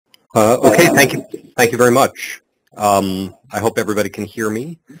Okay, thank you. Thank you very much. I hope everybody can hear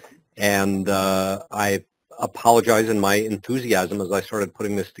me, and I apologize in my enthusiasm as I started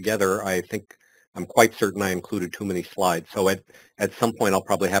putting this together. I'm quite certain I included too many slides, so at some point I'll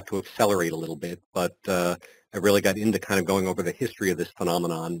probably have to accelerate a little bit, but I really got into kind of going over the history of this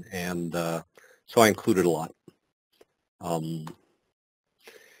phenomenon, and so I included a lot.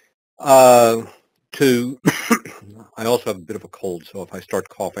 I also have a bit of a cold, so if I start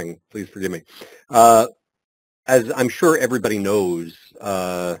coughing, please forgive me. As I'm sure everybody knows,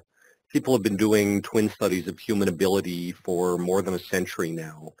 people have been doing twin studies of human ability for more than a century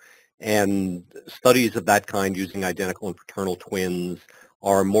now. And studies of that kind using identical and fraternal twins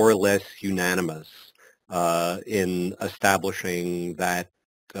are more or less unanimous in establishing that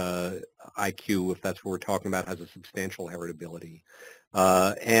IQ, if that's what we're talking about, has a substantial heritability.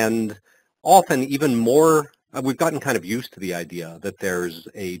 And often even more, we've gotten kind of used to the idea that there's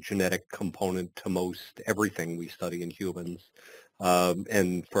a genetic component to most everything we study in humans,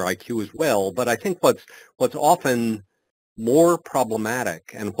 and for IQ as well. But I think what's often more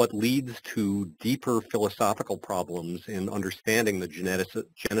problematic and what leads to deeper philosophical problems in understanding the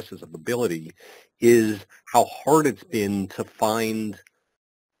genesis of ability is how hard it's been to find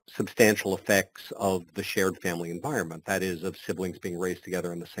substantial effects of the shared family environment, that is, of siblings being raised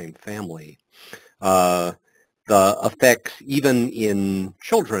together in the same family. The effects, even in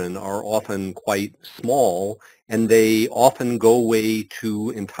children, are often quite small, and they often go away to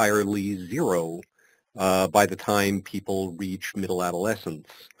entirely zero by the time people reach middle adolescence.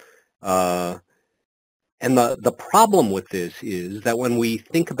 And the problem with this is that when we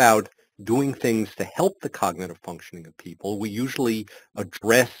think about doing things to help the cognitive functioning of people, we usually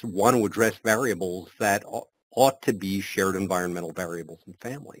want to address variables that ought to be shared environmental variables in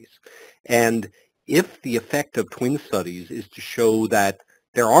families. And if the effect of twin studies is to show that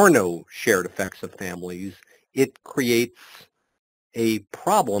there are no shared effects of families, it creates a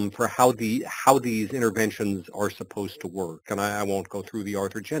problem for how these interventions are supposed to work. And I won't go through the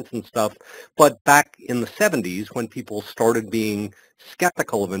Arthur Jensen stuff, but back in the 70s, when people started being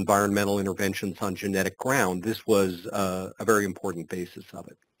skeptical of environmental interventions on genetic ground, this was a very important basis of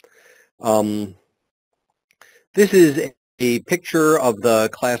it. This is a picture of the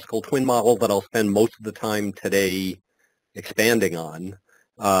classical twin model that I'll spend most of the time today expanding on,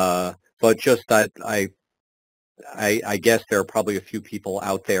 but just that I guess there are probably a few people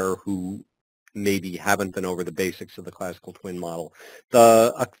out there who maybe haven't been over the basics of the classical twin model.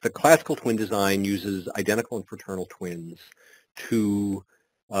 The classical twin design uses identical and fraternal twins to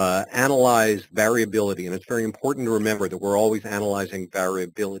analyze variability, and it's very important to remember that we're always analyzing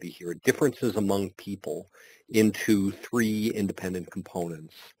variability here, differences among people, into three independent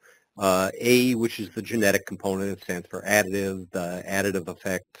components. A, which is the genetic component, it stands for additive, the additive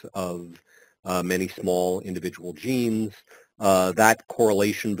effect of many small individual genes. That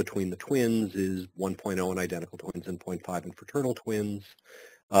correlation between the twins is 1.0 in identical twins and 0.5 in fraternal twins.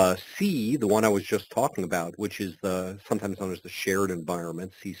 C, the one I was just talking about, which is sometimes known as the shared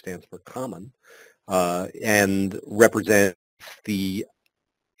environment, C stands for common, and represents the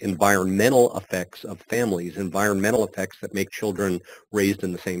environmental effects of families, environmental effects that make children raised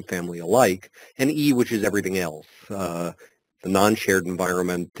in the same family alike, and E, which is everything else. The non-shared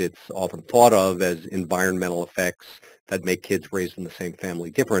environment, it's often thought of as environmental effects that make kids raised in the same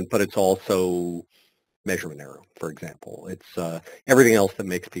family different, but it's also measurement error, for example. It's everything else that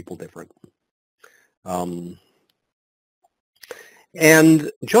makes people different. And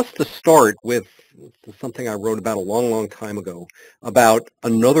just to start with something I wrote about a long, long time ago, about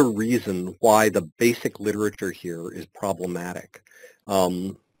another reason why the basic literature here is problematic.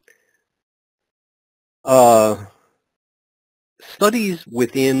 Studies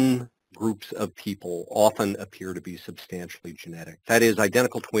within groups of people often appear to be substantially genetic. That is,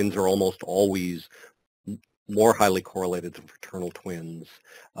 identical twins are almost always more highly correlated to fraternal twins.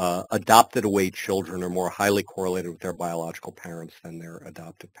 Adopted away children are more highly correlated with their biological parents than their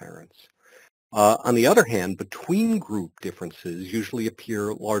adoptive parents. On the other hand, between group differences usually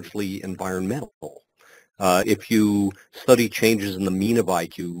appear largely environmental. If you study changes in the mean of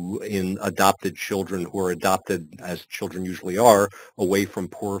IQ in adopted children who are adopted, as children usually are, away from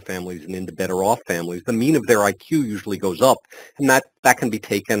poorer families and into better off families, the mean of their IQ usually goes up, and that can be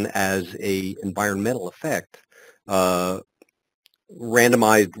taken as an environmental effect.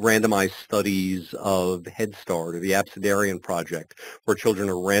 Randomized studies of Head Start or the Abecedarian Project, where children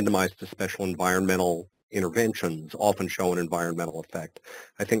are randomized to special environmental interventions, often show an environmental effect.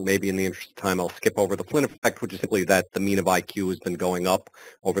 I think maybe in the interest of time I'll skip over the Flynn effect, which is simply that the mean of IQ has been going up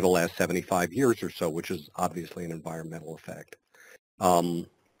over the last 75 years or so, which is obviously an environmental effect.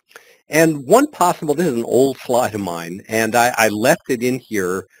 And one possible, this is an old slide of mine, and I left it in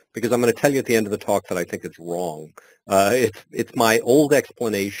here because I'm going to tell you at the end of the talk that I think it's wrong. It's my old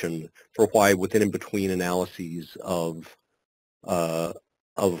explanation for why within and between analyses uh,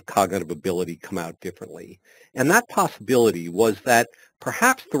 of cognitive ability come out differently. And that possibility was that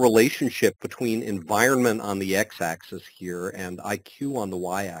perhaps the relationship between environment on the x-axis here and IQ on the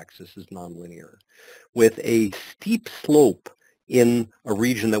y-axis is nonlinear, with a steep slope in a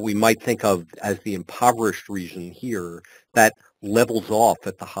region that we might think of as the impoverished region here that levels off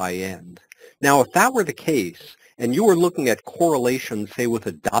at the high end. Now, if that were the case, and you were looking at correlations, say, with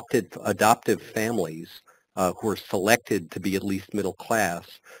adoptive families who are selected to be at least middle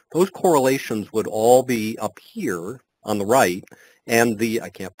class, those correlations would all be up here on the right, and I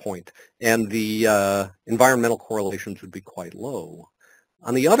can't point, and the environmental correlations would be quite low.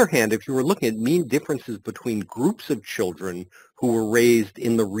 On the other hand, if you were looking at mean differences between groups of children who were raised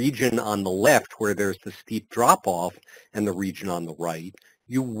in the region on the left where there's the steep drop-off and the region on the right,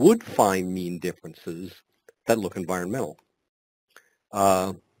 you would find mean differences that look environmental.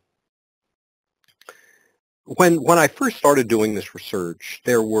 When I first started doing this research,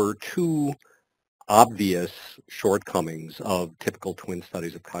 there were two obvious shortcomings of typical twin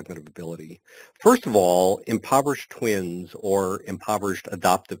studies of cognitive ability. First of all, impoverished twins or impoverished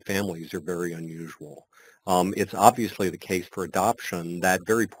adoptive families are very unusual. It's obviously the case for adoption that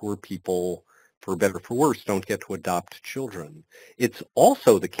very poor people, for better or for worse, don't get to adopt children. It's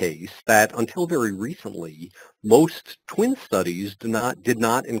also the case that until very recently, most twin studies did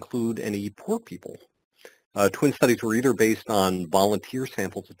not include any poor people. Twin studies were either based on volunteer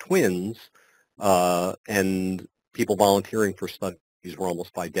samples of twins, and people volunteering for studies were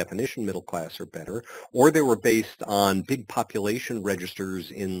almost by definition middle class or better, or they were based on big population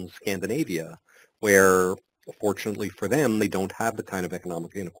registers in Scandinavia, where, fortunately for them, they don't have the kind of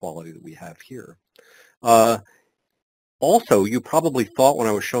economic inequality that we have here. Also, you probably thought when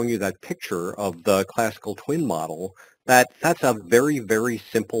I was showing you that picture of the classical twin model that that's a very, very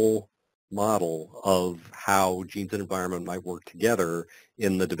simple model of how genes and environment might work together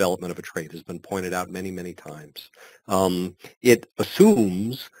in the development of a trait. Has been pointed out many, many times. It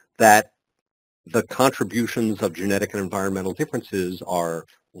assumes that the contributions of genetic and environmental differences are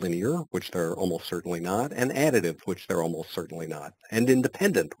linear, which they're almost certainly not, and additive, which they're almost certainly not, and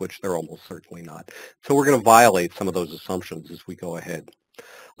independent, which they're almost certainly not. So we're going to violate some of those assumptions as we go ahead.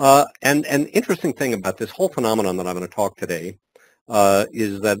 And an interesting thing about this whole phenomenon that I'm going to talk today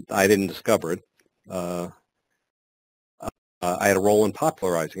is that I didn't discover it. I had a role in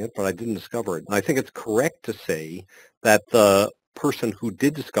popularizing it, but I didn't discover it. And I think it's correct to say that the person who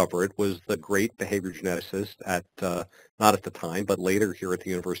did discover it was the great behavior geneticist at, not at the time, but later here at the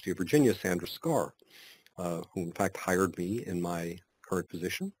University of Virginia, Sandra Scarr, who in fact hired me in my current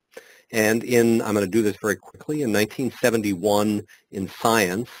position. And I'm going to do this very quickly, in 1971 in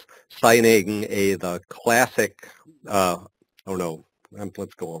Science, citing the classic, oh no,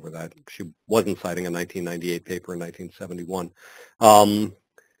 let's go over that. She wasn't citing a 1998 paper in 1971.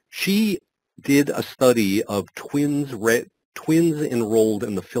 She did a study of twins enrolled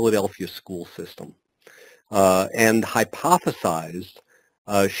in the Philadelphia school system and hypothesized,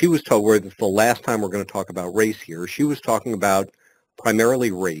 she was told, where the last time we're going to talk about race here, she was talking about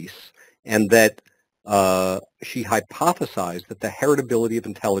primarily race, and that she hypothesized that the heritability of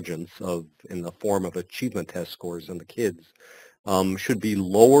intelligence in the form of achievement test scores in the kids should be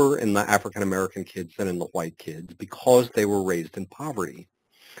lower in the African American kids than in the white kids because they were raised in poverty.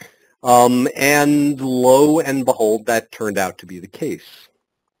 And lo and behold, that turned out to be the case.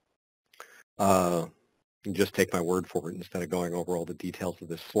 Just take my word for it instead of going over all the details of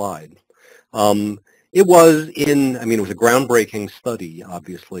this slide. It was it was a groundbreaking study,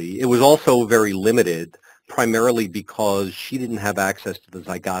 obviously. It was also very limited, primarily because she didn't have access to the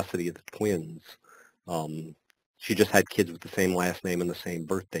zygosity of the twins. She just had kids with the same last name and the same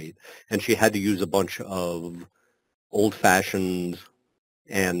birth date, and she had to use a bunch of old-fashioned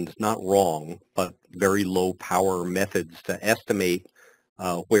and not wrong, but very low power methods to estimate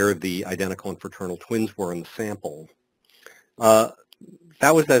where the identical and fraternal twins were in the sample.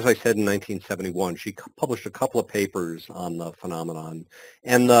 That was, as I said, in 1971. She published a couple of papers on the phenomenon,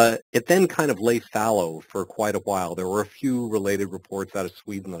 and it then kind of lay fallow for quite a while. There were a few related reports out of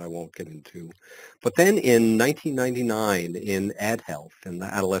Sweden that I won't get into. But then in 1999, in AdHealth, in the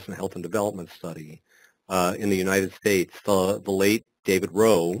Adolescent Health and Development Study in the United States, the late David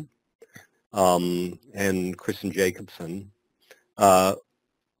Rowe and Kristen Jacobson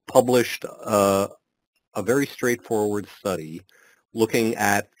published a very straightforward study looking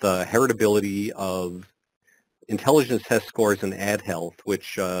at the heritability of intelligence test scores in AdHealth,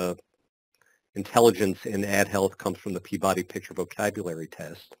 which intelligence in ad health comes from the Peabody Picture Vocabulary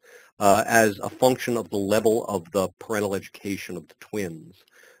Test, as a function of the level of the parental education of the twins.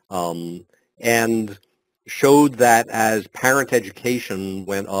 And showed that as parent education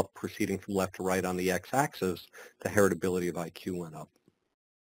went up, proceeding from left to right on the x-axis, the heritability of IQ went up.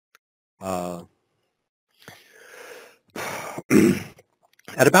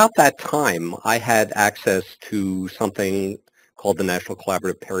 At about that time, I had access to something called the National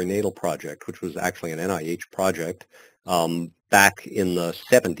Collaborative Perinatal Project, which was actually an NIH project back in the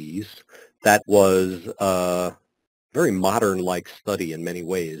 70s that was a very modern-like study in many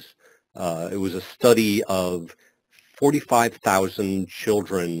ways. It was a study of 45,000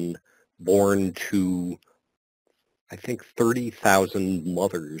 children born to, I think, 30,000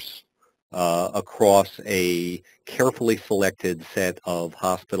 mothers across a carefully selected set of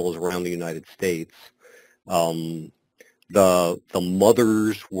hospitals around the United States. The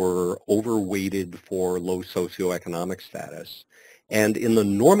mothers were overweighted for low socioeconomic status. And in the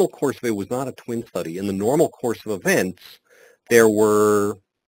normal course of it, was not a twin study. In the normal course of events, there were,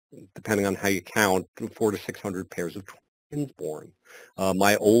 depending on how you count, 400 to 600 pairs of twins born.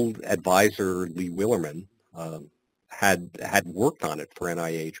 My old advisor, Lee Willerman, had worked on it for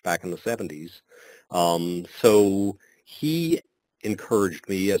NIH back in the 70s. So he encouraged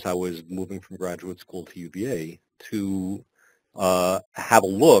me as I was moving from graduate school to UVA to have a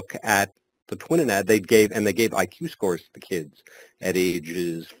look at the twin ad. They gave IQ scores to the kids at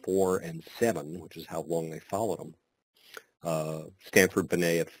ages 4 and 7, which is how long they followed them.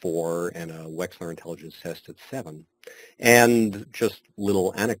 Stanford-Binet at 4 and a Wechsler intelligence test at 7. And just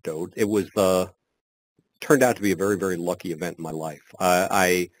little anecdote, it was turned out to be a very, very lucky event in my life.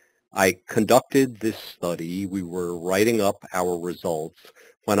 I conducted this study. We were writing up our results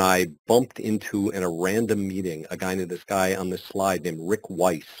when I bumped into, in a random meeting, this guy on this slide named Rick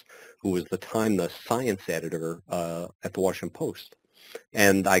Weiss, who was at the time the science editor at the Washington Post.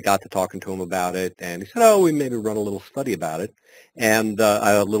 And I got to talking to him about it, and he said, oh, we maybe run a little study about it, and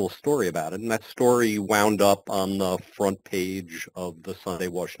a little story about it. And that story wound up on the front page of the Sunday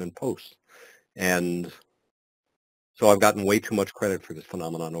Washington Post. And so I've gotten way too much credit for this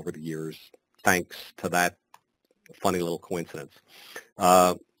phenomenon over the years, thanks to that funny little coincidence.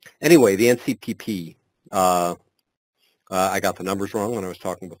 Anyway, the NCPP, I got the numbers wrong when I was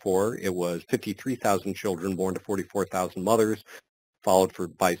talking before. It was 53,000 children born to 44,000 mothers, followed for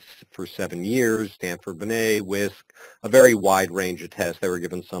 7 years, Stanford-Binet, WISC, a very wide range of tests. They were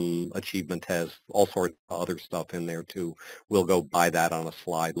given some achievement tests, all sorts of other stuff in there too. We'll go by that on a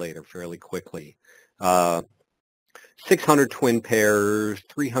slide later fairly quickly. 600 twin pairs,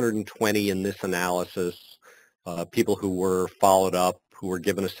 320 in this analysis, people who were followed up, who were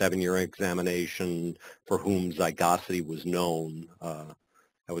given a 7-year examination, for whom zygosity was known. That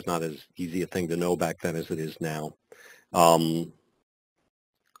was not as easy a thing to know back then as it is now.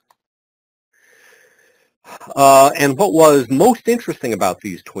 And what was most interesting about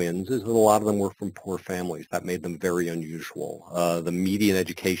these twins is that a lot of them were from poor families. That made them very unusual. The median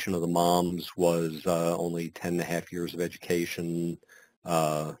education of the moms was only 10 and a half years of education.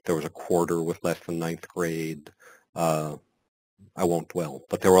 There was a quarter with less than 9th grade. I won't dwell,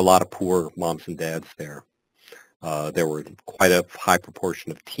 but there were a lot of poor moms and dads there. There were quite a high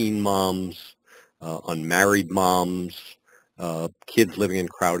proportion of teen moms, unmarried moms, kids living in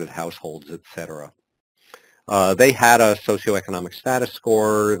crowded households, etc. They had a socioeconomic status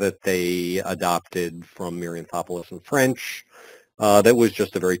score that they adopted from Myrianthopoulos and French that was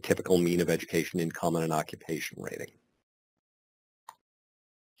just a very typical mean of education, income, and an occupation rating.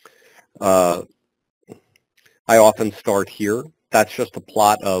 I often start here. That's just a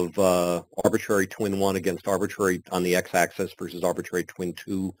plot of arbitrary twin 1 against arbitrary on the x-axis versus arbitrary twin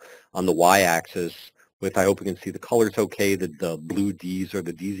 2 on the y-axis. With, I hope you can see the colors okay, the blue D's are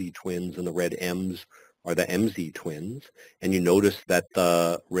the DZ twins and the red M's are the MZ twins. And you notice that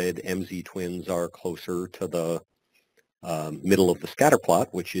the red MZ twins are closer to the middle of the scatter plot,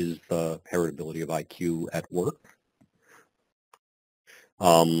 which is the heritability of IQ at work.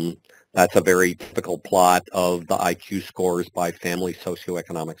 That's a very typical plot of the IQ scores by family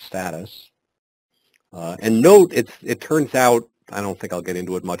socioeconomic status. And note, it turns out, I don't think I'll get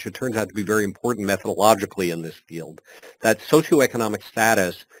into it much, it turns out to be very important methodologically in this field, that socioeconomic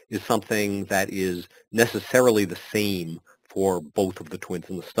status is something that is necessarily the same for both of the twins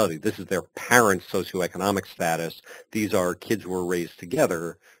in the study. This is their parents' socioeconomic status. These are kids who were raised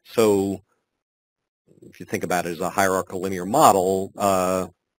together. So if you think about it as a hierarchical linear model,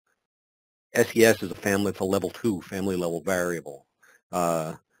 SES is a family, it's a level 2 family level variable.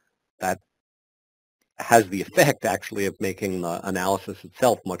 That has the effect actually of making the analysis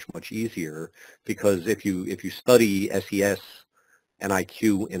itself much, much easier, because if you study SES and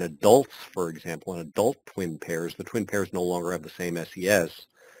IQ in adults, for example, in adult twin pairs, the twin pairs no longer have the same SES,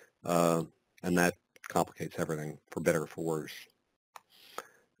 and that complicates everything, for better or for worse.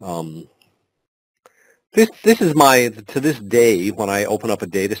 This is to this day, when I open up a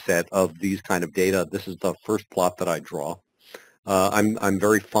data set of these kind of data, this is the first plot that I draw. I'm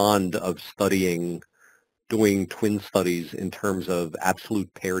very fond of doing twin studies in terms of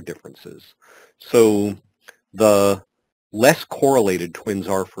absolute pair differences. So the less correlated twins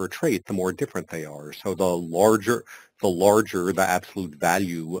are for a trait, the more different they are. So the larger the absolute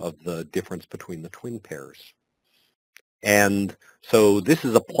value of the difference between the twin pairs. And so this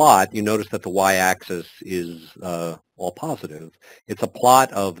is a plot. You notice that the y-axis is all positive. It's a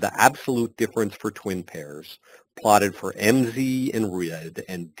plot of the absolute difference for twin pairs, plotted for MZ in red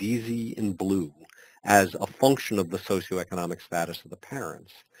and DZ in blue, as a function of the socioeconomic status of the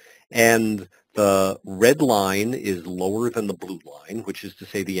parents. And the red line is lower than the blue line, which is to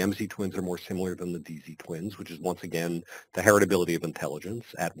say the MZ twins are more similar than the DZ twins, which is once again the heritability of intelligence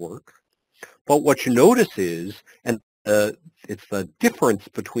at work. But what you notice is, and it's the difference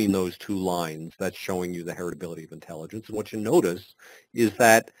between those two lines that's showing you the heritability of intelligence. And what you notice is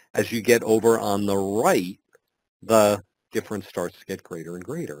that as you get over on the right, the difference starts to get greater and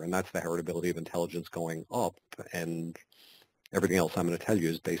greater. And that's the heritability of intelligence going up. And everything else I'm going to tell you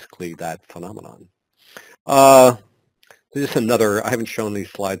is basically that phenomenon. This is another, I haven't shown these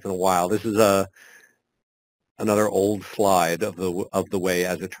slides in a while. This is another old slide of the way,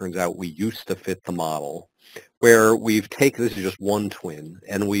 as it turns out, we used to fit the model, where we've taken, this is just one twin,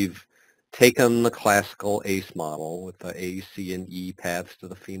 and we've taken the classical ACE model with the A, C, and E paths to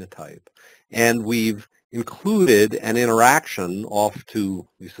the phenotype, and we've included an interaction off to,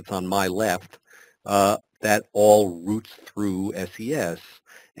 at least it's on my left, that all routes through SES,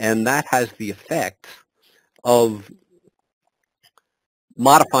 and that has the effect of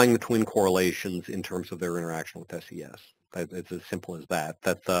modifying the twin correlations in terms of their interaction with SES. It's as simple as that.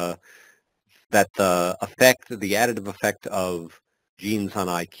 That the effect, the additive effect of genes on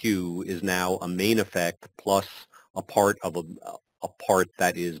IQ is now a main effect plus a part of a part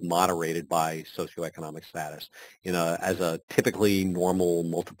that is moderated by socioeconomic status as a typically normal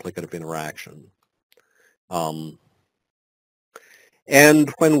multiplicative interaction. And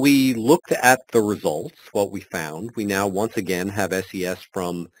when we looked at the results, what we found, we now once again have SES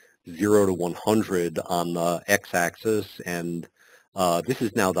from 0 to 100 on the x-axis, and this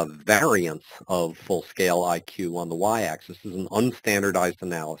is now the variance of full-scale IQ on the y-axis. This is an unstandardized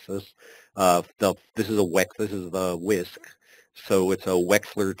analysis. This is the WISC, so it's a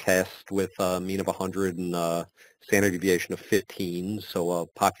Wechsler test with a mean of 100 and a standard deviation of 15, so a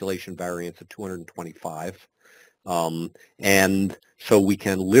population variance of 225. And so we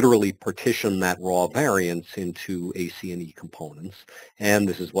can literally partition that raw variance into A, C, and E components. And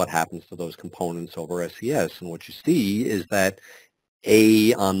this is what happens to those components over SES. And what you see is that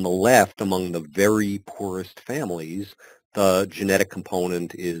A on the left, among the very poorest families, the genetic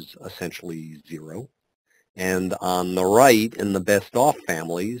component is essentially 0. And on the right, in the best off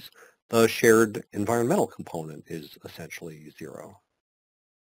families, the shared environmental component is essentially 0.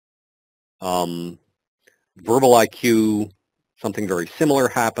 Verbal IQ, something very similar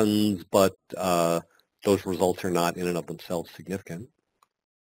happens, but those results are not in and of themselves significant.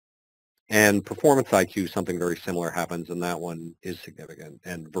 And performance IQ, something very similar happens, and that one is significant,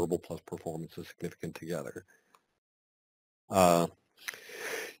 and verbal plus performance is significant together.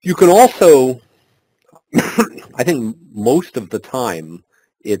 You can also, I think most of the time,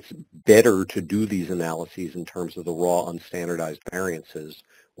 it's better to do these analyses in terms of the raw unstandardized variances,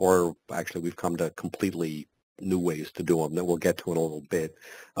 or actually we've come to completely new ways to do them that we'll get to in a little bit.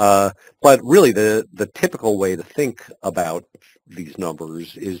 But really the typical way to think about these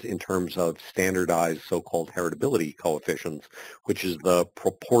numbers is in terms of standardized so-called heritability coefficients, which is the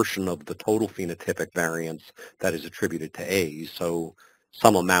proportion of the total phenotypic variance that is attributed to A, so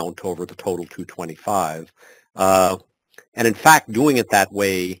some amount over the total 225. And in fact, doing it that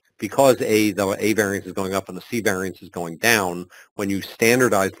way, because the A variance is going up and the C variance is going down, when you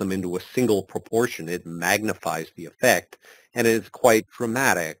standardize them into a single proportion, it magnifies the effect, and it is quite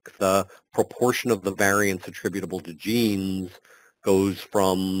dramatic. The proportion of the variance attributable to genes goes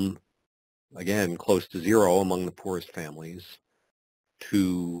from, again, close to 0 among the poorest families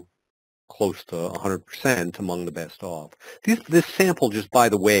to close to 100% among the best off. This sample, just by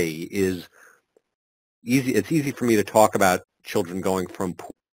the way, is easy. It's easy for me to talk about children going from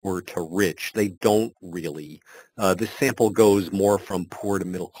poor to rich. They don't really. This sample goes more from poor to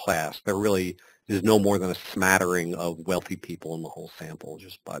middle class. There really is no more than a smattering of wealthy people in the whole sample,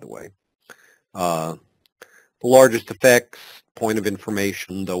 just by the way. The largest effects, point of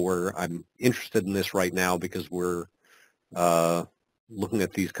information, though I'm interested in this right now because we're looking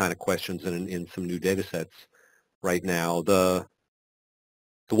at these kind of questions in some new data sets right now. The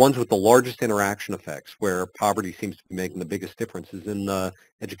ones with the largest interaction effects, where poverty seems to be making the biggest difference, is in the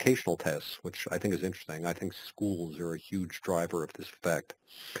educational tests, which I think is interesting. I think schools are a huge driver of this effect.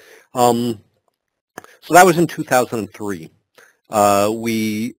 So that was in 2003.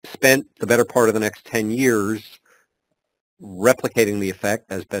 We spent the better part of the next 10 years replicating the effect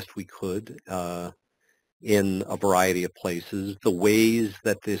as best we could in a variety of places. The ways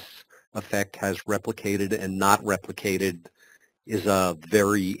that this effect has replicated and not replicated is a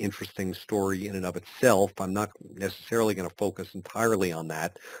very interesting story in and of itself. I'm not necessarily going to focus entirely on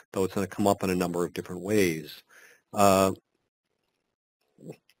that, though it's going to come up in a number of different ways. The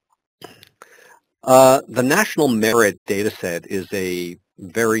National Merit dataset is a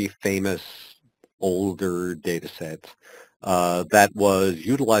very famous older dataset that was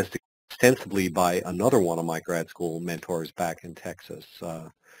utilized extensively by another one of my grad school mentors back in Texas,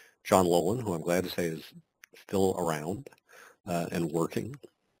 John Lolan, who I'm glad to say is still around and working.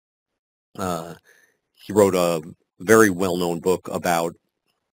 He wrote a very well-known book about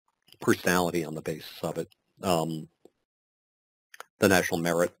personality on the basis of it, the National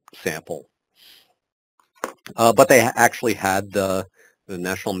Merit Sample. But they actually had the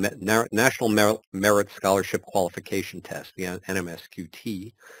National Merit Scholarship Qualification Test, the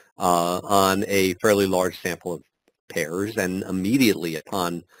NMSQT, on a fairly large sample of pairs, and immediately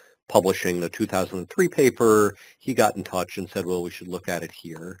upon publishing the 2003 paper, he got in touch and said, well, we should look at it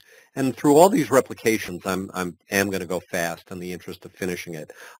here. And through all these replications, I am going to go fast in the interest of finishing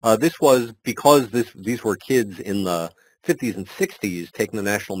it. This was because these were kids in the 50s and 60s taking the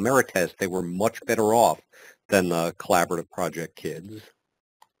National Merit Test. They were much better off than the collaborative project kids.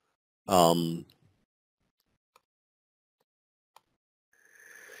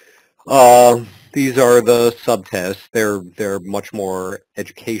 These are the subtests. They're much more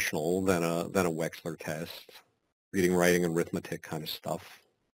educational than a Wechsler test, reading, writing, and arithmetic kind of stuff.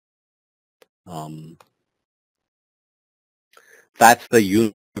 That's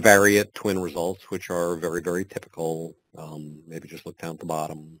the univariate twin results, which are very, very typical. Maybe just look down at the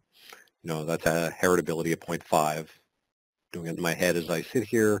bottom. You know, that's a heritability of 0.5. Doing it in my head as I sit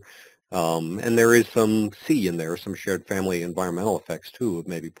here. And there is some C in there, some shared family environmental effects too, of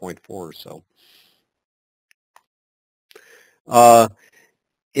maybe 0.4 or so.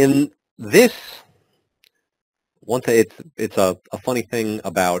 In this, one thing, it's a funny thing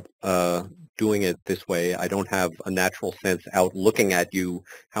about doing it this way. I don't have a natural sense out looking at you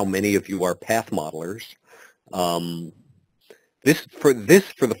how many of you are path modelers. For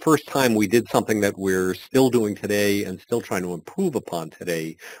the first time, we did something that we're still doing today and still trying to improve upon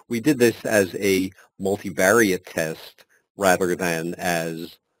today. We did this as a multivariate test rather than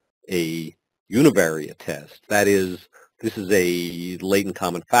as a univariate test. That is, this is a latent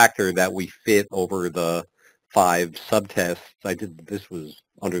common factor that we fit over the 5 subtests. This was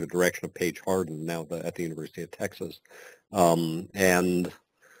under the direction of Paige Harden, now at the University of Texas.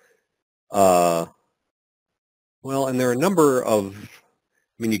 Well, and there are a number of,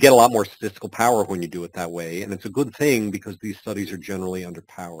 I mean, you get a lot more statistical power when you do it that way, and it's a good thing because these studies are generally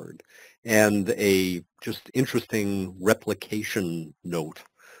underpowered. And a just interesting replication note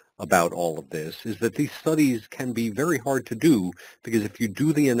about all of this is that these studies can be very hard to do because if you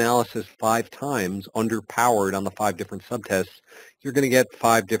do the analysis 5 times underpowered on the 5 different subtests, you're going to get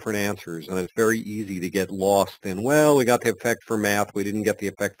 5 different answers, and it's very easy to get lost in, well, we got the effect for math, we didn't get the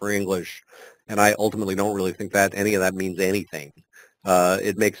effect for English, and I ultimately don't really think that any of that means anything.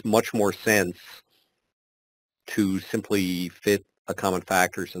 It makes much more sense to simply fit a common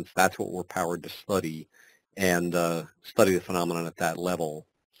factor, since that's what we're powered to study, and study the phenomenon at that level.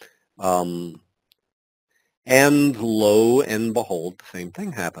 And lo and behold, the same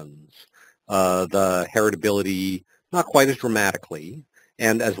thing happens. The heritability, not quite as dramatically,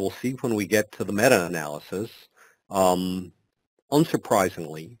 and as we'll see when we get to the meta-analysis,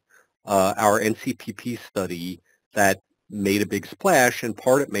 unsurprisingly, our NCPP study that made a big splash, in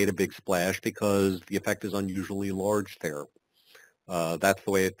part it made a big splash because the effect is unusually large there. That's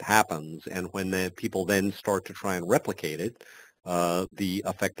the way it happens, and when people then start to try and replicate it, the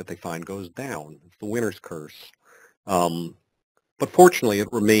effect that they find goes down. It's the winner's curse. But fortunately,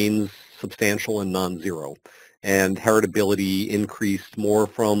 it remains substantial and non-zero. And heritability increased more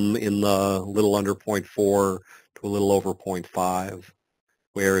from in the little under 0.4 to a little over 0.5,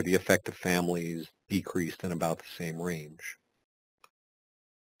 where the effect of families decreased in about the same range.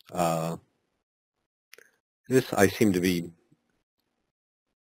 This I seem to be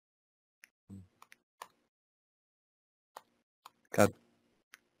got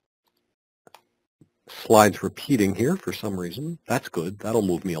slides repeating here for some reason. That's good. That'll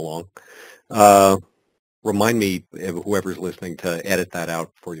move me along. Remind me, whoever's listening, to edit that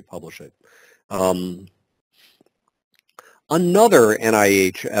out before you publish it. Another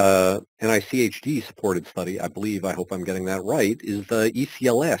NICHD supported study, I believe, I hope I'm getting that right, is the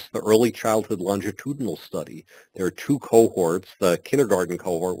ECLS, the Early Childhood Longitudinal Study. There are two cohorts, the kindergarten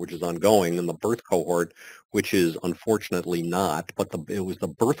cohort, which is ongoing, and the birth cohort, which is unfortunately not, but it was the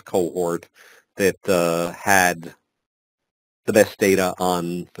birth cohort that had the best data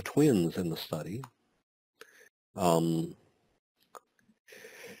on the twins in the study.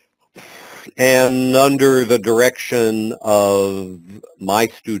 And under the direction of my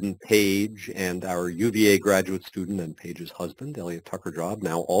student Paige and our UVA graduate student and Paige's husband, Elliot Tucker-Job,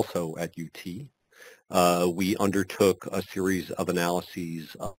 now also at UT, we undertook a series of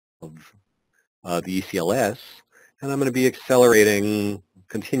analyses of the ECLS, and I'm going to be accelerating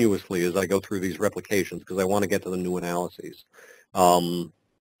continuously as I go through these replications because I want to get to the new analyses.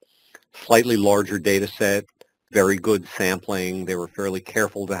 Slightly larger data set, very good sampling. They were fairly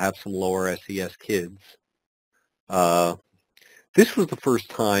careful to have some lower SES kids. This was the first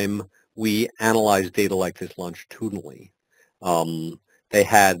time we analyzed data like this longitudinally. They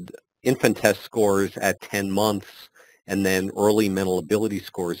had infant test scores at 10 months and then early mental ability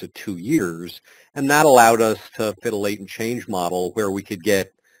scores at 2 years. And that allowed us to fit a latent change model where we could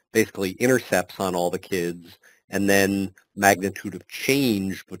get basically intercepts on all the kids and then magnitude of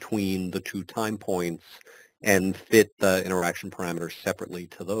change between the two time points and fit the interaction parameters separately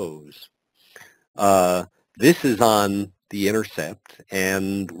to those. This is on the intercept,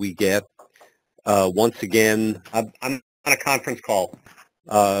 and we get, once again, I'm on a conference call,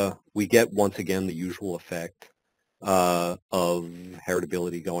 we get once again the usual effect of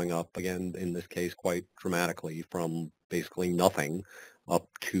heritability going up, again, in this case, quite dramatically from basically nothing up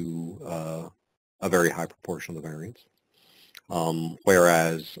to a very high proportion of the variance,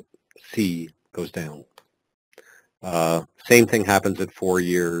 whereas C goes down. Same thing happens at 4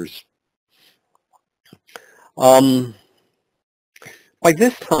 years. By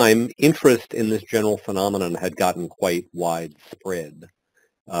this time, interest in this general phenomenon had gotten quite widespread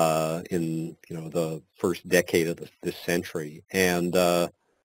in the first decade of this century, and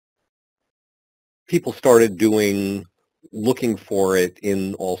people started looking for it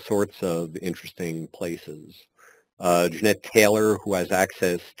in all sorts of interesting places. Jeanette Taylor, who has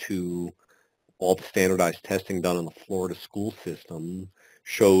access to all the standardized testing done in the Florida school system,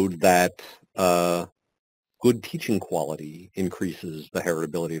 showed that good teaching quality increases the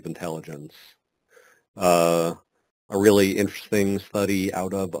heritability of intelligence. A really interesting study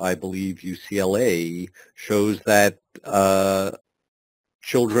out of, I believe, UCLA shows that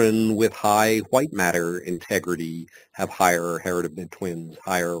children with high white matter integrity have higher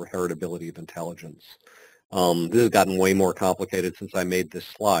heritability of intelligence. This has gotten way more complicated since I made this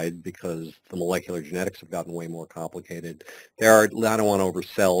slide because the molecular genetics have gotten way more complicated. I don't want to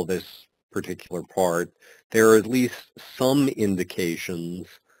oversell this particular part. There are at least some indications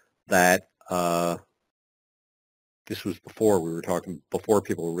that this was before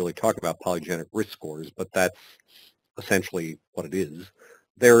people were really talking about polygenic risk scores, but that's essentially what it is.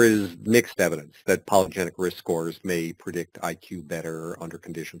 There is mixed evidence that polygenic risk scores may predict IQ better under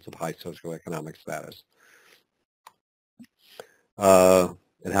conditions of high socioeconomic status.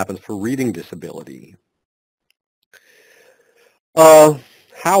 It happens for reading disability.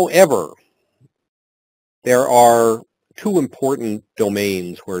 However, there are two important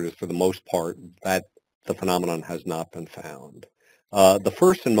domains where, for the most part, that the phenomenon has not been found. The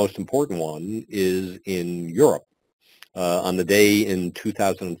first and most important one is in Europe. On the day in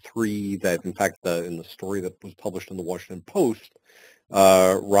 2003 that, in fact, in the story that was published in the Washington Post,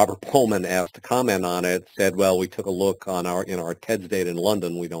 Robert Pullman asked to comment on it, said, well, we took a look in our TEDS data in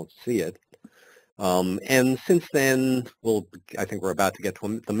London, we don't see it. And since then, I think we're about to get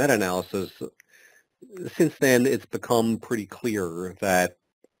to the meta-analysis. Since then, it's become pretty clear that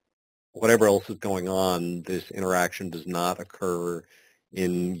whatever else is going on, this interaction does not occur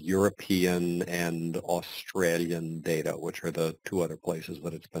in European and Australian data, which are the two other places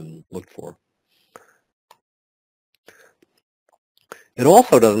that it's been looked for. It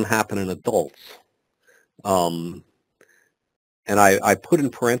also doesn't happen in adults. And I put in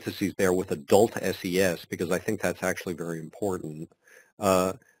parentheses there with adult SES because I think that's actually very important.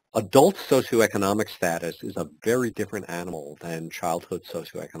 Adult socioeconomic status is a very different animal than childhood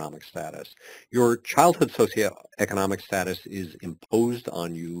socioeconomic status. Your childhood socioeconomic status is imposed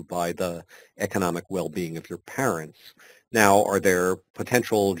on you by the economic well-being of your parents. Now, are there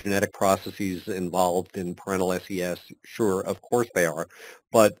potential genetic processes involved in parental SES? Sure, of course they are.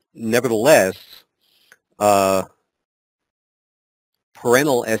 But nevertheless, parental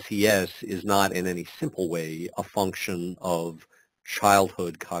SES is not in any simple way a function of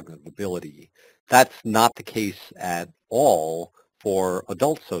childhood cognitive ability. That's not the case at all for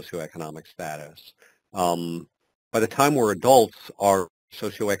adult socioeconomic status. By the time we're adults, our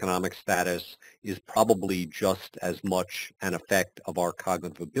socioeconomic status is probably just as much an effect of our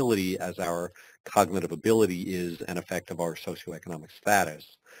cognitive ability as our cognitive ability is an effect of our socioeconomic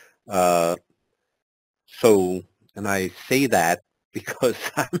status. And I say that because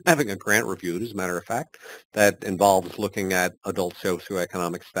I'm having a grant review, as a matter of fact, that involves looking at adult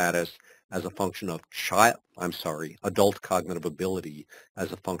socioeconomic status as a function of adult cognitive ability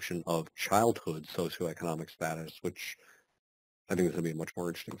as a function of childhood socioeconomic status, which I think is going to be a much more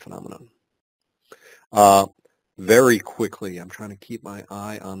interesting phenomenon. Very quickly, I'm trying to keep my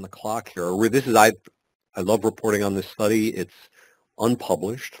eye on the clock here. I love reporting on this study. It's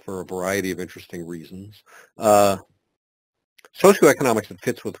unpublished for a variety of interesting reasons. Socioeconomics, it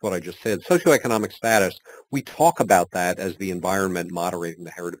fits with what I just said. Socioeconomic status, we talk about that as the environment moderating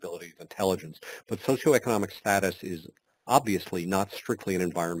the heritability of intelligence, but socioeconomic status is obviously not strictly an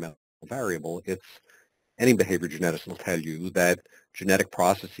environmental variable. Any behavior geneticist will tell you that genetic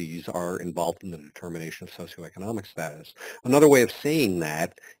processes are involved in the determination of socioeconomic status. Another way of saying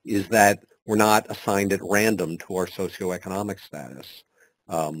that is that we're not assigned at random to our socioeconomic status.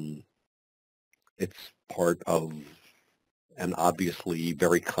 It's part of an obviously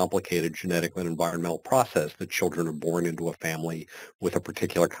very complicated genetic and environmental process that children are born into a family with a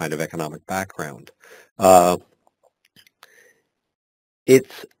particular kind of economic background.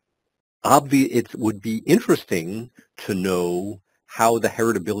 It would be interesting to know how the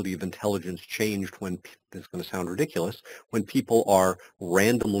heritability of intelligence changed when, this is going to sound ridiculous, when people are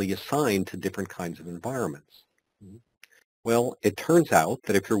randomly assigned to different kinds of environments. Well, it turns out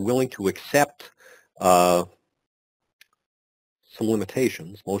that if you're willing to accept some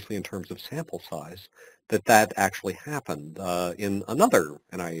limitations, mostly in terms of sample size, that actually happened in another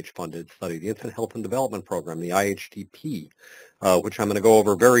NIH-funded study, the Infant Health and Development Program, the IHDP, which I'm going to go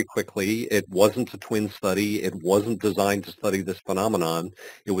over very quickly. It wasn't a twin study. It wasn't designed to study this phenomenon.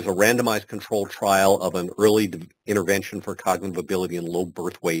 It was a randomized controlled trial of an early intervention for cognitive ability in low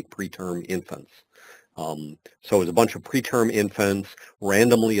birth weight preterm infants. So it was a bunch of preterm infants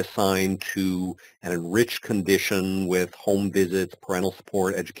randomly assigned to an enriched condition with home visits, parental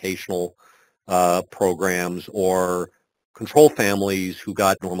support, educational programs, or control families who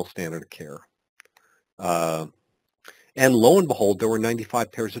got normal standard of care. And lo and behold, there were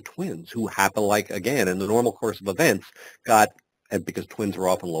 95 pairs of twins who happened, like, again, in the normal course of events, and because twins are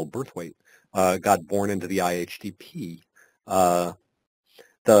often low birth weight, got born into the IHDP.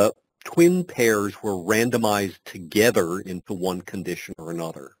 The twin pairs were randomized together into one condition or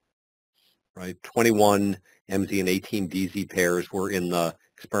another, right? 21 MZ and 18 DZ pairs were in the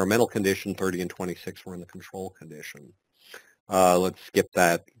experimental condition, 30 and 26 were in the control condition. Let's skip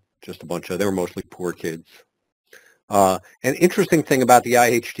that, just a bunch of, they were mostly poor kids. An interesting thing about the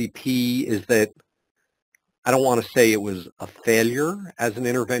IHDP is that I don't want to say it was a failure as an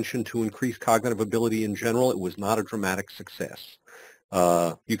intervention to increase cognitive ability in general. It was not a dramatic success.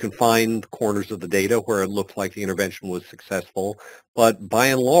 You can find corners of the data where it looked like the intervention was successful, but by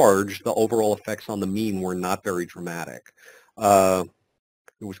and large, the overall effects on the mean were not very dramatic.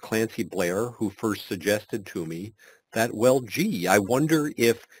 It was Clancy Blair who first suggested to me that, well, gee, I wonder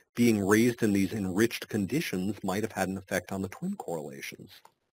if being raised in these enriched conditions might have had an effect on the twin correlations.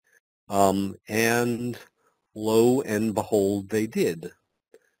 And lo and behold, they did.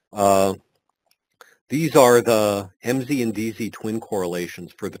 These are the MZ and DZ twin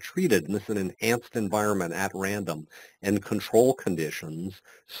correlations for the treated, and this is an enhanced environment at random, and control conditions.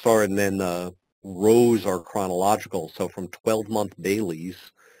 And then the rows are chronological, so from 12-month Baileys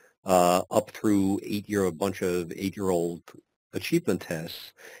up through a bunch of 8-year-old achievement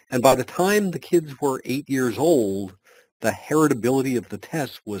tests. And by the time the kids were 8 years old, the heritability of the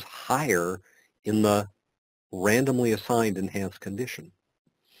test was higher in the randomly assigned enhanced condition.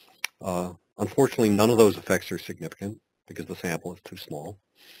 Unfortunately, none of those effects are significant because the sample is too small.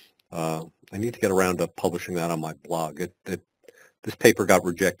 I need to get around to publishing that on my blog. This paper got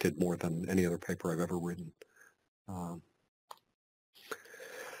rejected more than any other paper I've ever written.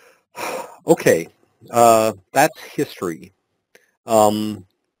 Okay, that's history.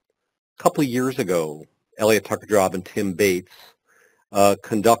 couple of years ago, Elliot Tucker-Job and Tim Bates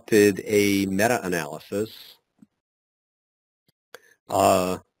conducted a meta-analysis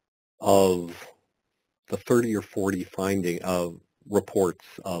of the 30 or 40 reports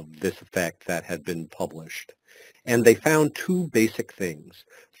of this effect that had been published. And they found two basic things.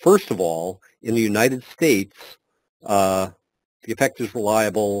 First of all, in the United States, the effect is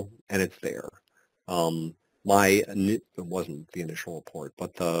reliable and it's there. It wasn't the initial report,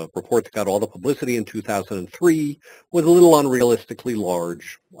 but the report that got all the publicity in 2003 was a little unrealistically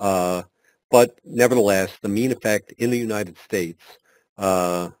large. But nevertheless, the mean effect in the United States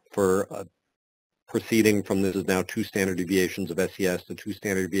for proceeding from, this is now 2 standard deviations of SES to 2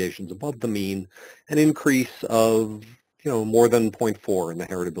 standard deviations above the mean, an increase of more than 0.4 in the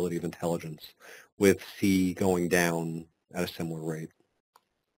heritability of intelligence, with C going down at a similar rate.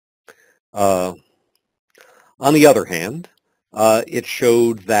 On the other hand, it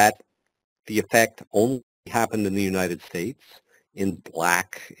showed that the effect only happened in the United States, in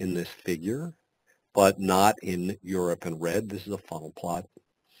black in this figure, but not in Europe in red. This is a funnel plot.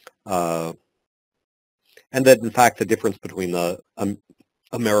 And that, in fact, the difference between the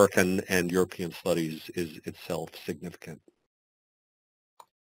American and European studies is itself significant.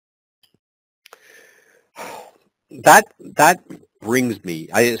 That brings me,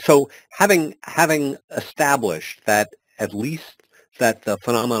 so having established that at least that the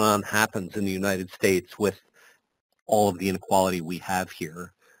phenomenon happens in the United States with all of the inequality we have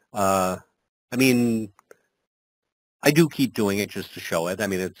here, I mean, I do keep doing it just to show it. I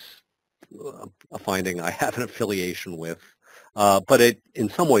mean, it's a finding I have an affiliation with, but it in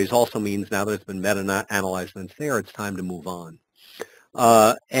some ways also means now that it's been meta-analyzed and it's there, it's time to move on.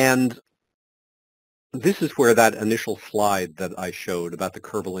 And this is where that initial slide that I showed about the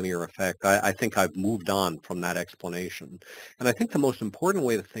curvilinear effect, I think I've moved on from that explanation. And I think the most important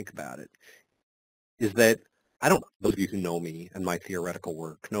way to think about it is that those of you who know me and my theoretical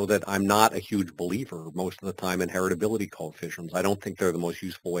work know that I'm not a huge believer most of the time in heritability coefficients. I don't think they're the most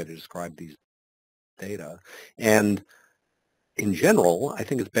useful way to describe these data. And in general, I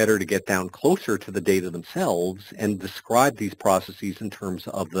think it's better to get down closer to the data themselves and describe these processes in terms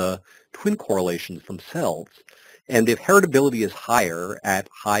of the twin correlations themselves. And if heritability is higher at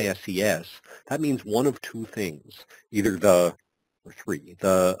high SES, that means one of two things, or three.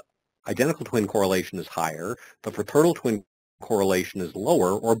 The identical twin correlation is higher, the fraternal twin correlation is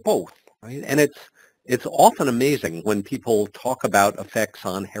lower, or both, right? And it's often amazing when people talk about effects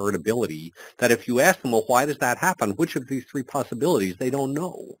on heritability that if you ask them, well, why does that happen? Which of these three possibilities? They don't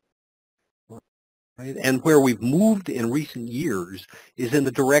know. Right? And where we've moved in recent years is in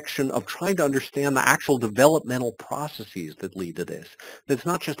the direction of trying to understand the actual developmental processes that lead to this. It's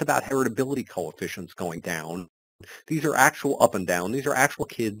not just about heritability coefficients going down. These are actual up and down. These are actual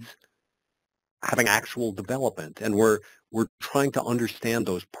kids having actual development, and we're trying to understand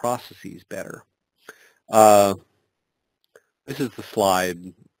those processes better. This is the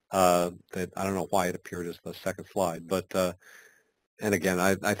slide that I don't know why it appeared as the second slide, but and again,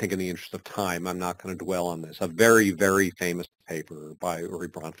 I think in the interest of time, I'm not going to dwell on this. A very, very famous paper by Uri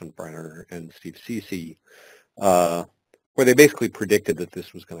Bronfenbrenner and Steve Ceci, where they basically predicted that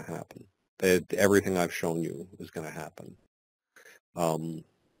this was going to happen, that everything I've shown you is going to happen.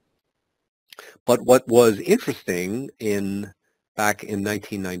 But what was interesting back in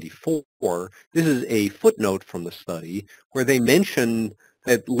 1994, this is a footnote from the study where they mention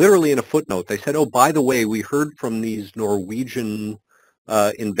that literally in a footnote, they said, oh, by the way, we heard from these Norwegian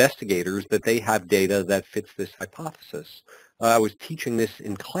investigators that they have data that fits this hypothesis. I was teaching this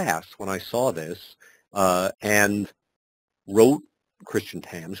in class when I saw this and wrote Christian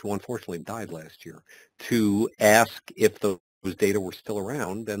Tams, who unfortunately died last year, to ask if those data were still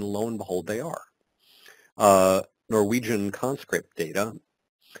around, and lo and behold, they are. Norwegian conscript data,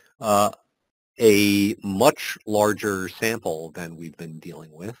 a much larger sample than we've been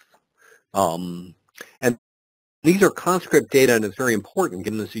dealing with. And these are conscript data, and it's very important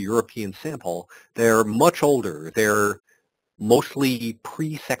given this is a European sample. They're much older. They're mostly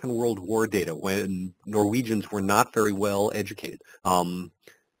pre-Second World War data when Norwegians were not very well educated.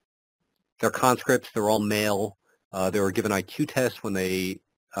 They're conscripts. They're all male. They were given IQ tests when they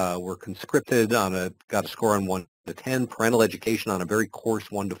were conscripted got a score on 1 to 10, parental education on a very coarse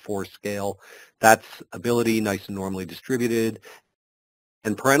 1 to 4 scale. That's ability, nice and normally distributed.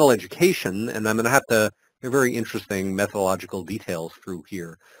 And parental education, and I'm going to have to, there are very interesting methodological details through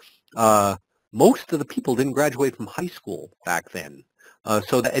here. Most of the people didn't graduate from high school back then.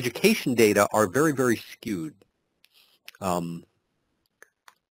 So the education data are very, very skewed.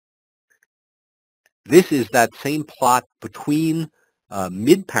 This is that same plot between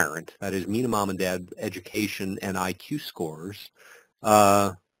mid-parent, that is mean of mom and dad education and IQ scores,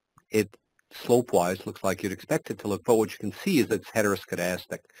 it slope-wise looks like you'd expect it to look, but what you can see is it's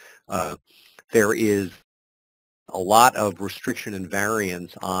heteroscedastic. There is a lot of restriction and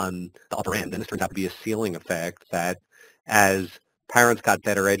variance on the upper end, and this turns out to be a ceiling effect that as parents got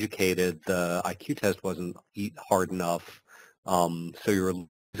better educated, the IQ test wasn't hard enough, so you were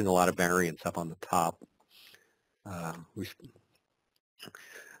losing a lot of variance up on the top.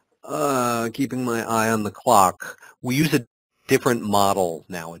 Keeping my eye on the clock, we use a different model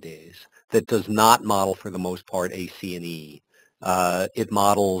nowadays that does not model, for the most part, A, C, and E. It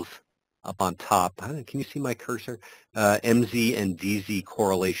models up on top. Can you see my cursor? MZ and DZ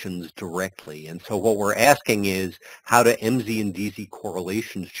correlations directly. And so what we're asking is, how do MZ and DZ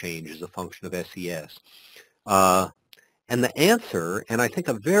correlations change as a function of SES? And the answer, and I think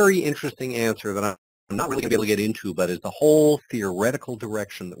a very interesting answer that I'm not really going to be able to get into, but is the whole theoretical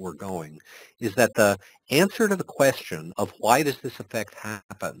direction that we're going, is that the answer to the question of why does this effect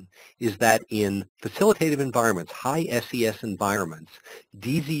happen is that in facilitative environments, high SES environments,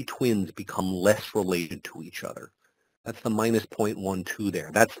 DZ twins become less related to each other. That's the minus 0.12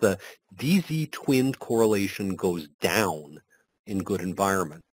 there. That's the DZ twin correlation goes down in good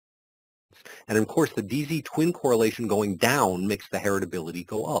environments. And of course, the DZ twin correlation going down makes the heritability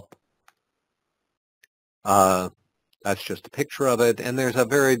go up. That's just a picture of it, and there's a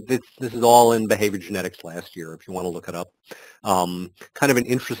this is all in behavior genetics last year, if you want to look it up. Kind of an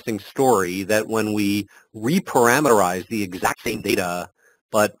interesting story that when we reparameterize the exact same data,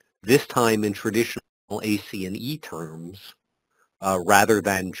 but this time in traditional AC and E terms, rather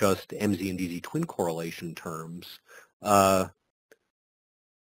than just MZ and DZ twin correlation terms, at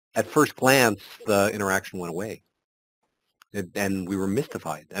first glance, the interaction went away. And we were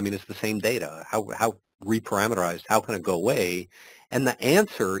mystified. I mean, it's the same data. How reparameterized, how can it go away? And the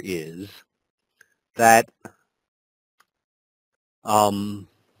answer is that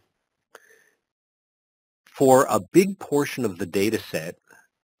for a big portion of the data set,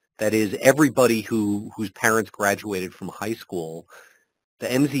 that is everybody whose parents graduated from high school, the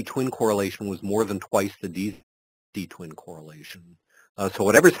MZ twin correlation was more than twice the DZ twin correlation. So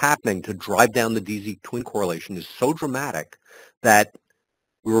whatever's happening to drive down the DZ twin correlation is so dramatic that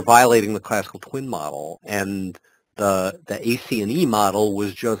we were violating the classical twin model, and the AC and E model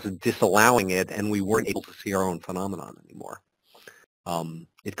was just disallowing it, and we weren't able to see our own phenomenon anymore.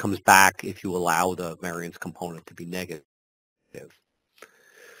 It comes back if you allow the variance component to be negative.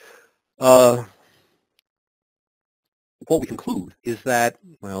 What we conclude is that,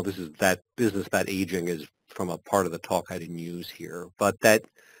 well, this is that business about aging is from a part of the talk I didn't use here, but that,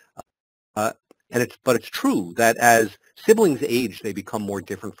 but it's true that as siblings age, they become more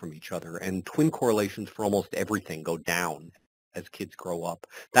different from each other, and twin correlations for almost everything go down as kids grow up.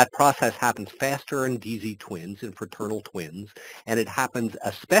 That process happens faster in DZ twins, in fraternal twins, and it happens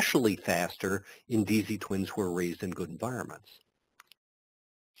especially faster in DZ twins who are raised in good environments.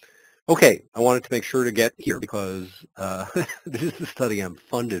 Okay, I wanted to make sure to get here because this is the study I'm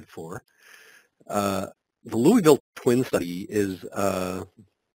funded for. The Louisville twin study is a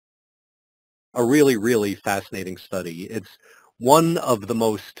really, really fascinating study. It's one of the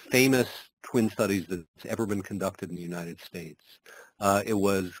most famous twin studies that's ever been conducted in the United States. It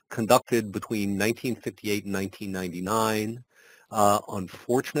was conducted between 1958 and 1999.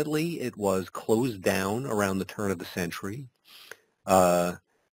 Unfortunately, it was closed down around the turn of the century.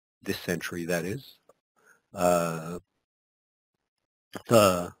 This century, that is. The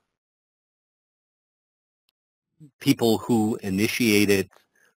people who initiated,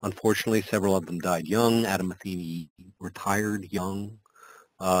 unfortunately, several of them died young. Adam Matheny retired young,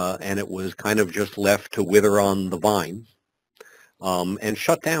 and it was kind of just left to wither on the vine, and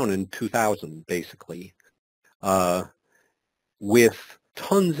shut down in 2000, basically, with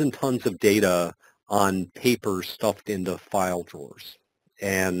tons and tons of data on paper stuffed into file drawers.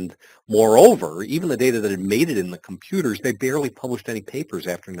 And moreover, even the data that had made it in the computers, they barely published any papers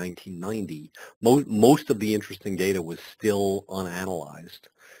after 1990. Most of the interesting data was still unanalyzed.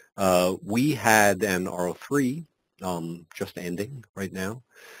 We had an R03, just ending right now,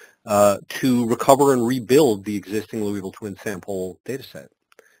 to recover and rebuild the existing Louisville twin sample data set.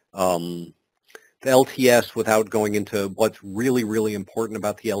 The LTS, without going into what's really, really important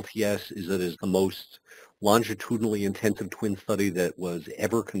about the LTS, is that it is the most longitudinally intensive twin study that was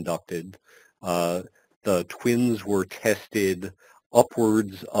ever conducted. The twins were tested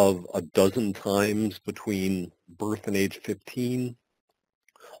upwards of a dozen times between birth and age 15,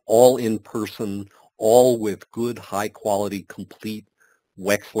 all in person, all with good, high quality, complete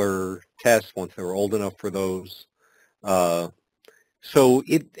Wechsler tests once they were old enough for those. So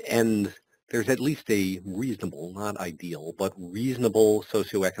and there's at least a reasonable, not ideal, but reasonable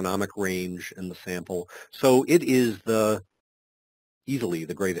socioeconomic range in the sample. So it is easily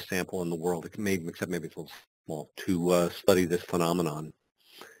the greatest sample in the world, except maybe it's a little small, to study this phenomenon.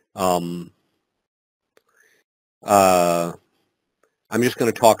 I'm just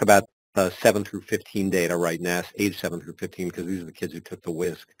going to talk about 7 through 15 data right now, age 7 through 15, because these are the kids who took the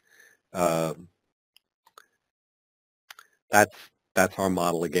WISC. That's our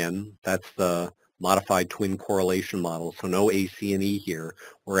model again. That's the modified twin correlation model. So no A, C, and E here.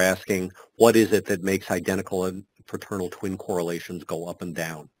 We're asking, what is it that makes identical and fraternal twin correlations go up and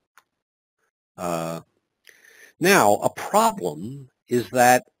down? Now, a problem is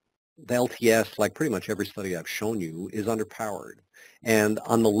that the LTS, like pretty much every study I've shown you, is underpowered. And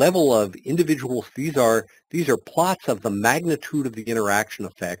on the level of individuals, these are plots of the magnitude of the interaction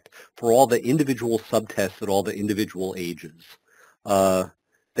effect for all the individual subtests at all the individual ages.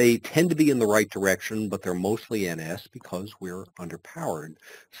 They tend to be in the right direction, but they're mostly NS because we're underpowered.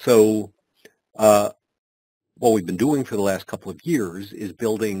 So what we've been doing for the last couple of years is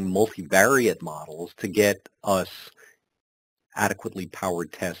building multivariate models to get us adequately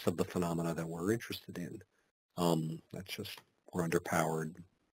powered tests of the phenomena that we're interested in. That's just, we're underpowered.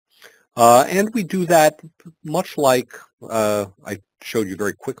 And we do that much like I showed you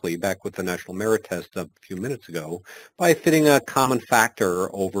very quickly back with the National Merit Test a few minutes ago, by fitting a common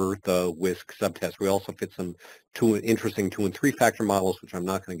factor over the WISC subtest. We also fit some interesting 2- and 3-factor models, which I'm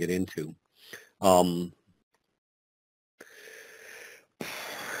not going to get into.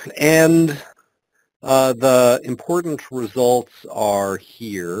 The important results are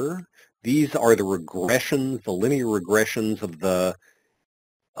here. These are the regressions, the linear regressions of the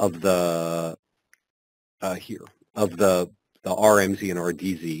RMZ and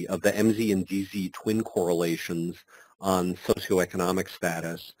RDZ, of the MZ and DZ twin correlations on socioeconomic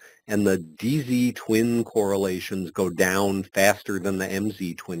status, and the DZ twin correlations go down faster than the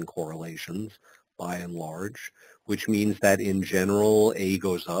MZ twin correlations, by and large, which means that in general A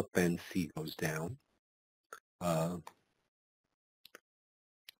goes up and C goes down.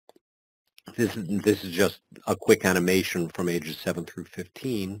 This is just a quick animation from ages 7 through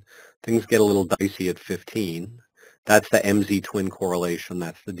 15. Things get a little dicey at 15. That's the MZ twin correlation.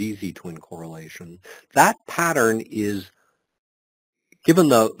 That's the DZ twin correlation. That pattern is, given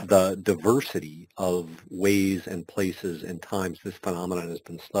the diversity of ways and places and times this phenomenon has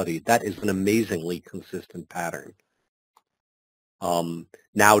been studied, that is an amazingly consistent pattern.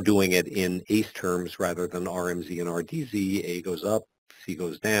 Now doing it in ACE terms rather than RMZ and RDZ, A goes up, C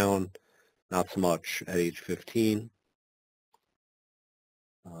goes down. Not so much at age 15.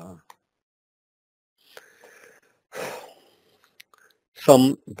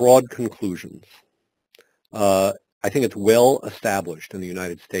 Some broad conclusions. I think it's well established in the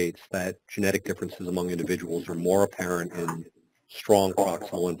United States that genetic differences among individuals are more apparent in strong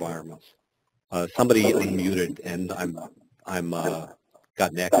proximal environments. Somebody unmuted, and I'm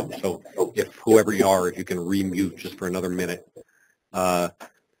got an echo. So if whoever you are, if you can remute just for another minute.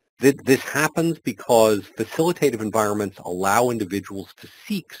 This happens because facilitative environments allow individuals to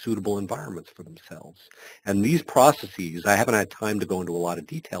seek suitable environments for themselves. And these processes, I haven't had time to go into a lot of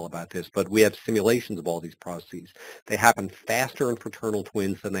detail about this, but we have simulations of all these processes. They happen faster in fraternal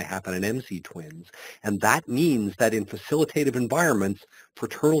twins than they happen in MZ twins. And that means that in facilitative environments,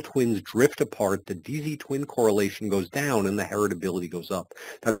 fraternal twins drift apart, the DZ twin correlation goes down, and the heritability goes up.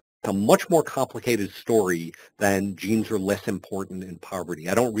 That's a much more complicated story than genes are less important in poverty.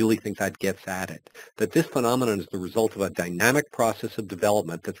 I don't really think that gets at it. That this phenomenon is the result of a dynamic process of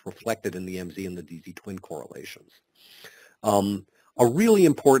development that's reflected in the MZ and the DZ twin correlations. A really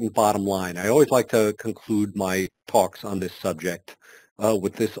important bottom line, I always like to conclude my talks on this subject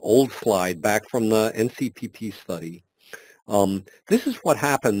with this old slide back from the NCPP study. This is what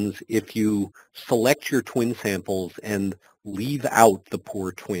happens if you select your twin samples and leave out the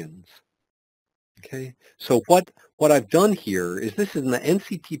poor twins. Okay, so what I've done here is, this is in the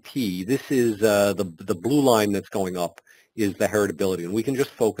NCPP, this is the blue line that's going up is the heritability, and we can just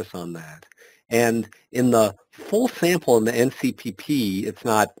focus on that. And in the full sample in the NCPP, it's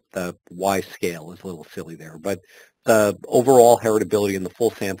not, the Y scale is a little silly there, but the overall heritability in the full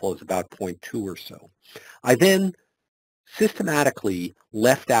sample is about 0.2 or so. I then systematically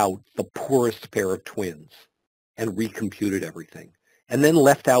left out the poorest pair of twins and recomputed everything, and then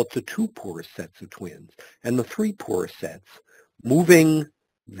left out the 2 poorest sets of twins and the 3 poorest sets, moving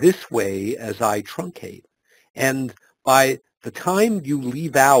this way as I truncate. And by the time you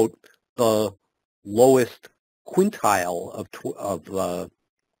leave out the lowest quintile of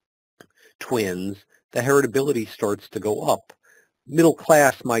twins, the heritability starts to go up. middle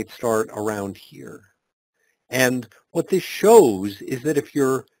class might start around here. And what this shows is that if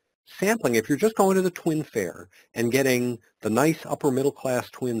you're sampling, if you're just going to the twin fair and getting the nice upper middle class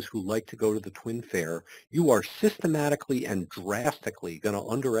twins who like to go to the twin fair, you are systematically and drastically going to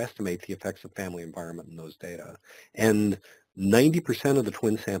underestimate the effects of family environment in those data. And 90% of the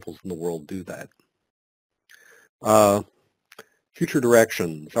twin samples in the world do that. Future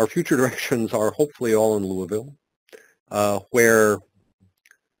directions. Our future directions are hopefully all in Louisville, where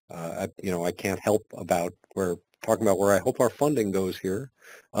I can't help about talking about where I hope our funding goes here.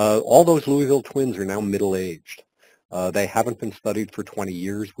 All those Louisville twins are now middle-aged. They haven't been studied for 20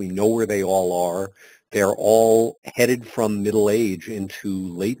 years. We know where they all are. They're all headed from middle age into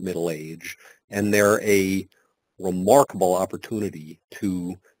late middle age, and they're a remarkable opportunity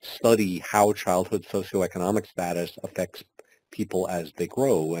to study how childhood socioeconomic status affects people as they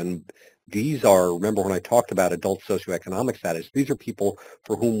grow. And these are, remember when I talked about adult socioeconomic status, these are people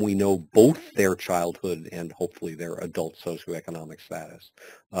for whom we know both their childhood and hopefully their adult socioeconomic status.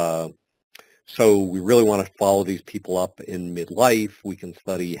 So we really want to follow these people up in midlife. We can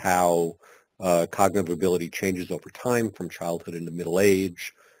study how cognitive ability changes over time from childhood into middle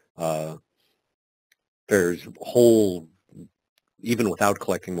age. There's whole, even without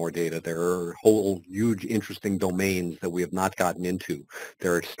collecting more data, there are whole huge interesting domains that we have not gotten into.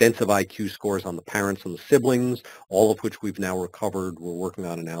 There are extensive IQ scores on the parents and the siblings, all of which we've now recovered. We're working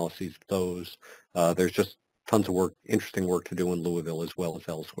on analyses of those. There's just tons of work, interesting work to do in Louisville as well as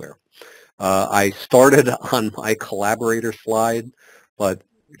elsewhere. I started on my collaborator slide, but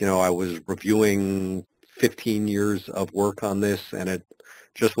I was reviewing 15 years of work on this, and it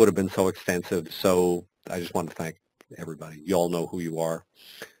just would have been so extensive. So I just want to thank everybody. You all know who you are.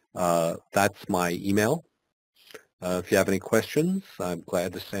 That's my email. If you have any questions, I'm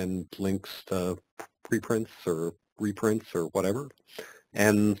glad to send links to preprints or reprints or whatever.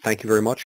 And thank you very much.